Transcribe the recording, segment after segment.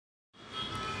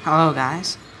Hello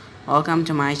guys, welcome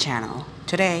to my channel.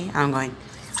 Today I'm going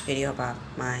to video about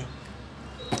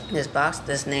this box.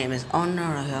 This name is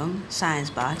Onnorokom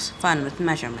Science Box Fun with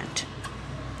Measurement.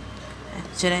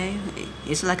 Today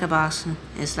it's like a box,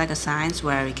 it's like a science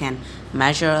where we can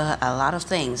measure a lot of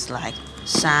things like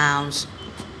sounds,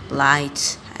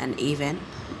 light, and even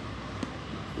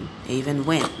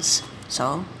winds.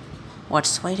 So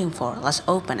what's waiting for? Let's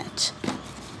open it.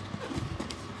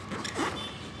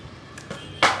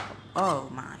 Oh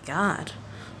my god.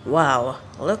 Wow,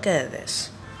 look at this.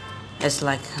 It's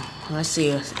like, let's see,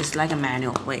 it's like a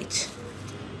manual. Wait,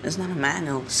 it's not a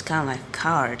manual, it's kind of like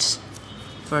cards.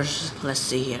 First, let's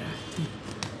see here.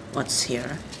 What's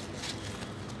here?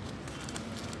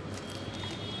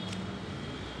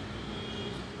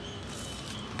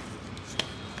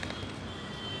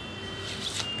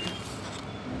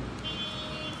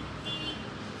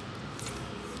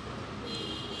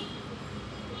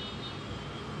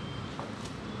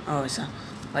 Oh, it's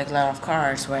like a lot of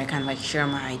cards where I can like share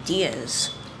my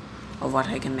ideas of what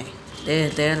I can make.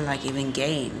 They're like even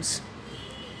games.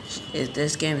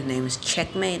 This game's name is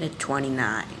Checkmate at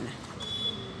 29.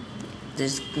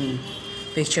 This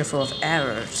picture full of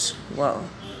errors. Whoa.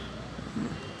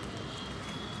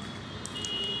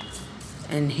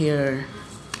 And here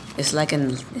it's like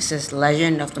it says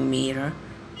Legend of the Meter.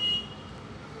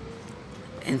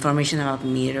 Information about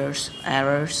meters,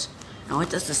 errors. And what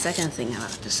does the second thing I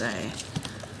have to say?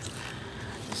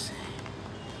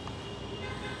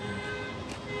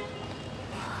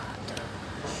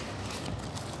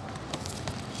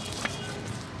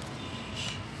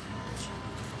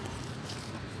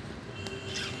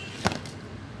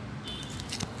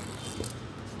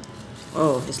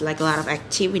 Oh, it's like a lot of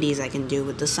activities I can do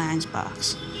with the science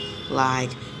box, like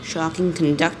shocking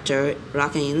conductor,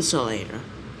 rocking insulator,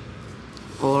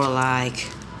 or like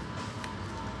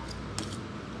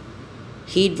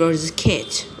heat versus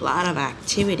kit. A lot of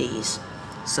activities.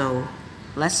 So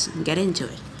let's get into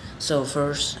it. So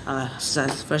first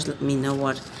let me know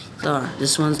what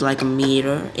this one's like a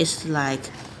meter. It's like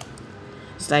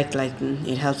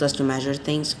it helps us to measure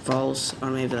things, volts, or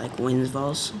maybe like wind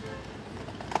volts.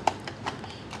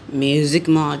 Music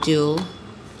module,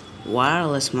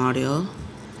 wireless module,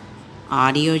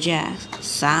 audio jack,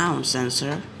 sound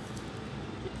sensor,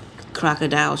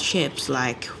 crocodile chips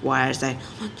like wires that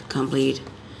complete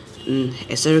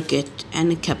a circuit,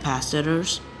 and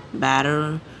capacitors,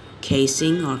 battery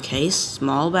casing or case,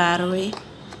 small battery.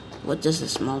 What does a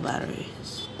small battery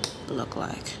look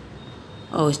like?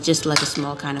 Oh, it's just like a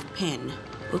small kind of pin.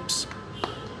 Oops.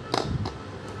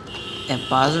 A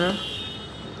buzzer.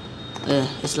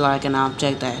 It's like an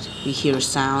object that we hear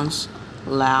sounds,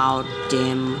 loud,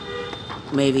 dim,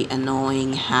 maybe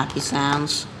annoying, happy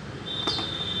sounds.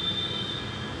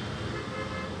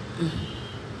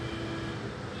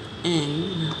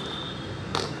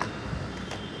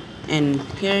 And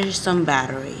here's some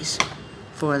batteries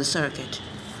for the circuit.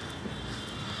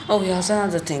 Oh, we also have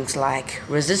other things like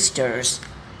resistors,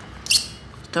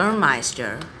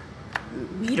 thermistor,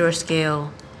 meter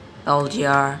scale,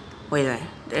 LDR. Wait a minute,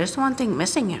 there's one thing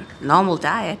missing here. Normal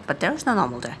diet, but there's no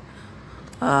normal diet.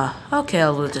 Okay,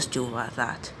 we'll just do about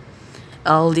that.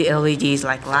 All the LEDs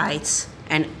like lights,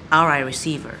 and RI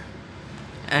receiver,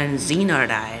 and Zener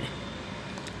diet.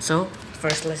 So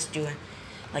first let's do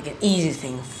like an easy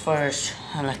thing first,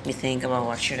 and let me think about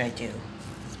what should I do.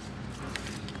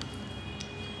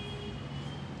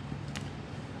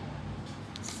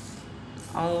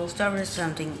 I'll start with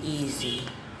something easy.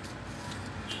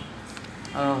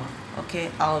 Oh,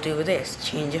 okay, I'll do this.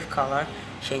 Change of color,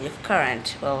 change of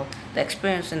current. Well, the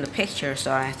experience in the picture,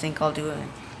 so I think I'll do a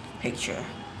picture.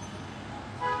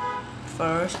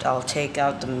 First, I'll take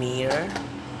out the meter,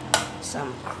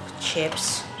 some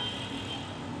chips.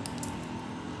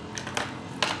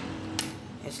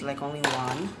 It's like only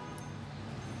one.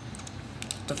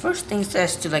 The first thing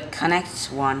says to like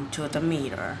connect one to the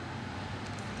meter.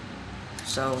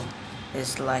 So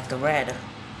it's like the red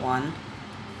one.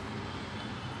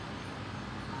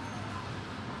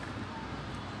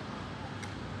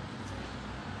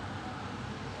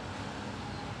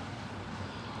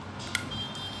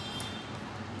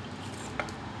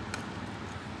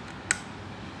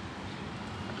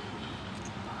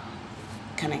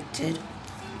 Connected.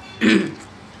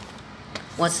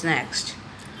 What's next?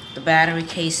 The battery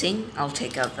casing. I'll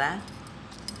take out that,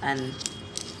 and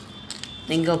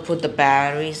then I'll put the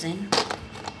batteries in.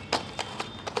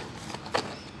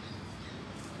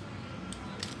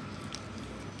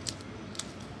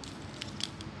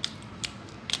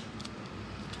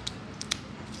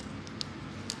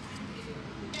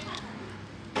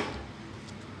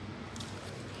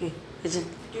 Hey, isn't.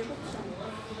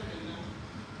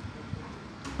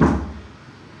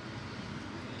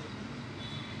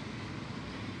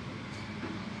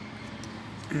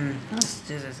 Let's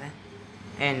do this.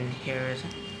 And here is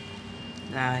it.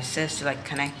 Now it says to like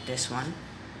connect this one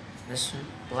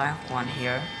black one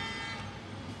here.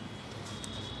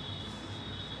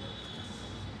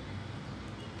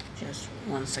 Just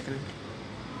 1 second.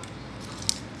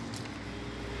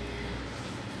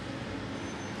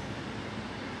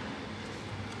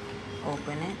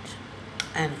 Open it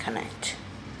and connect.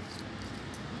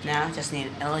 Now just need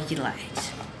LED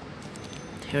light.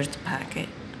 Here's the packet.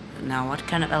 Now what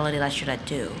kind of LED light should I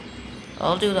do?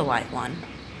 I'll do the white one.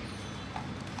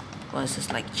 Well, it's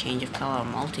just like change of color or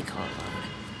multicolor.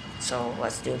 So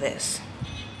let's do this.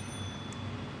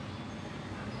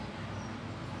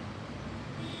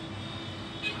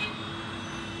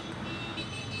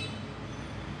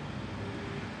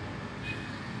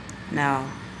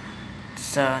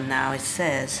 Now it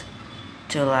says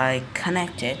to like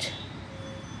connect it.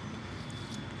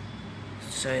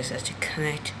 So it says to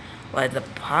connect like the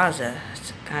positive,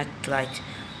 kind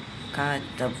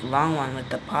of the long one with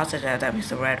the positive, that means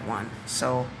the red one.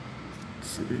 So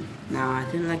now I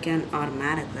think I can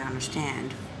automatically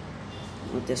understand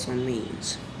what this one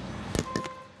means.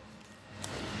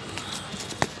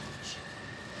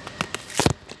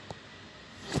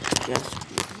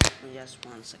 Just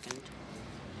 1 second.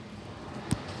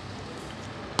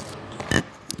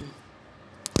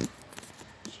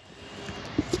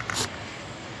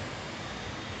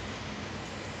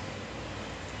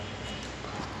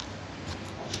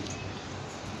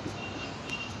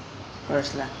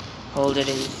 First, hold it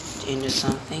into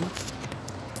something.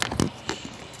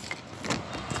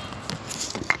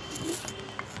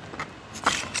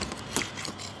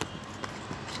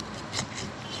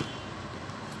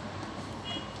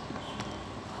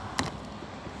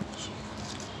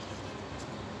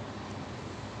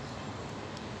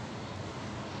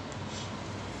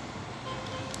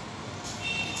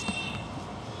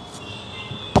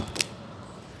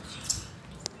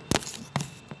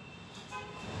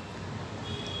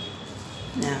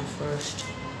 Now first,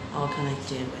 I'll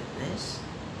connect it with this.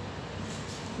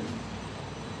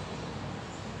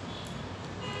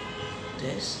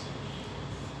 This.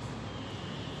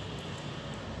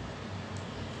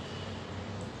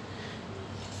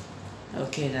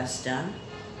 Okay, that's done.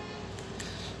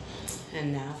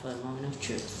 And now for the moment of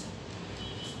truth.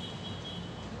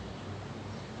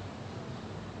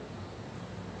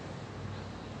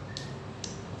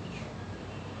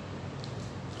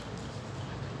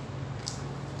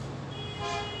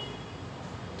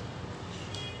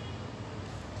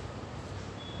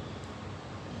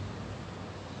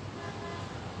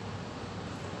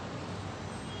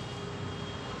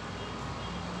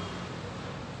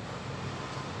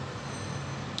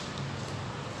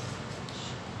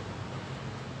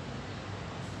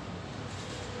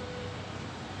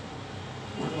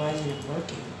 Why isn't it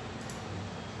working?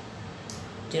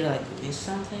 Did I miss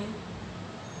something?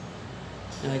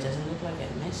 No, it doesn't look like I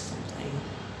missed something.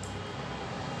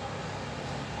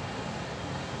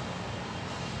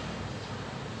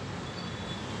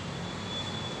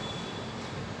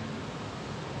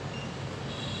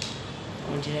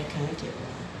 Or did I connect it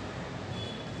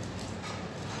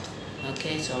wrong?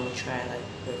 Okay, so we'll try like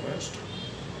reversed.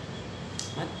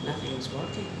 What? Nothing is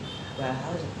working. Well,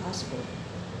 how is it possible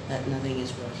that nothing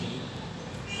is working?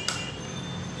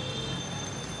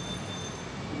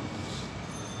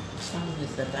 What's wrong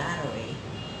with the battery?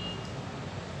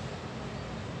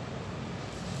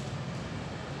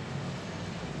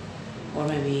 Or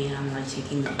maybe I'm like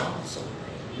taking the balls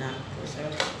away, not for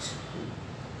circuits.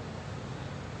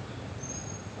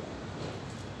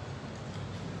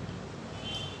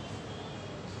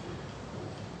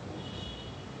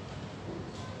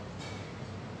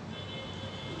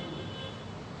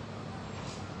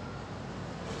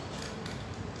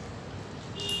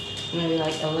 Maybe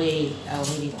like LED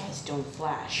lights don't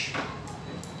flash.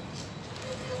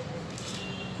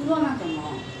 그거 나게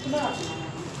뭐 들어가지 마.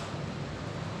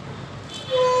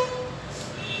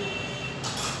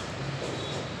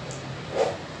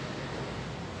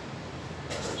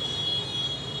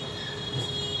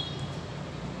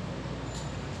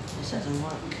 This doesn't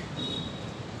work.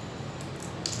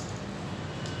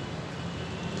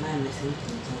 Am I missing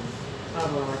something?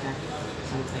 Probably like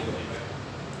something.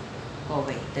 Oh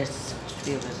wait, there's supposed to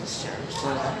be a resistor,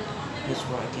 so it's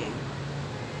working.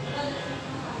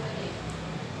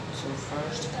 So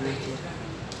first connected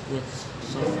with,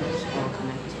 so first all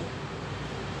connected.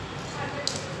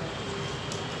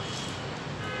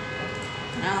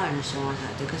 Now I understand why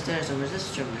that, because there's a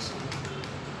resistor missing.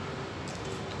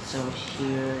 So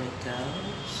here it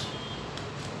goes.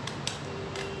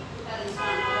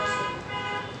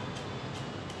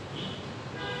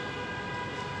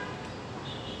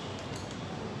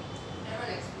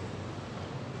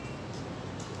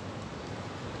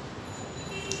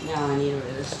 Now I need a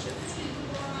resistor.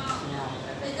 Now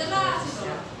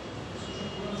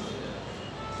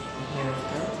here we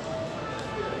go.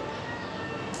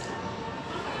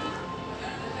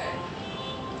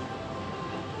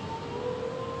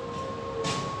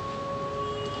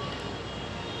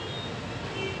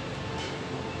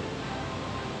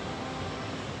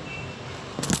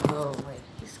 Oh wait,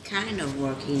 it's kind of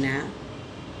working now.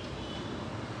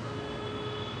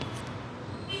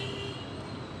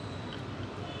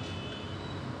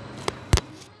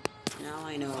 Now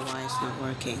I know why it's not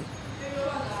working.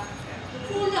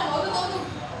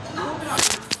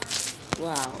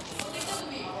 Wow.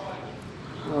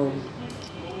 Oh.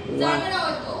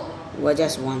 Wow. Well,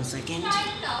 just 1 second.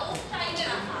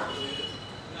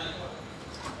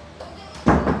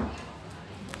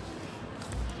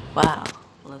 Wow.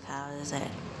 Look how is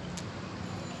it?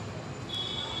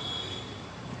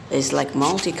 It's like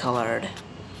multicolored.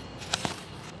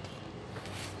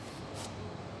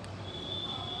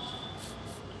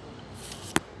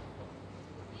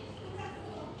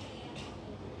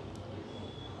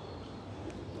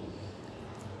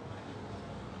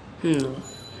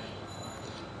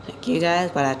 Thank you guys,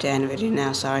 but I have to end the video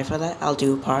now. Sorry for that. I'll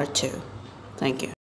do part 2. Thank you.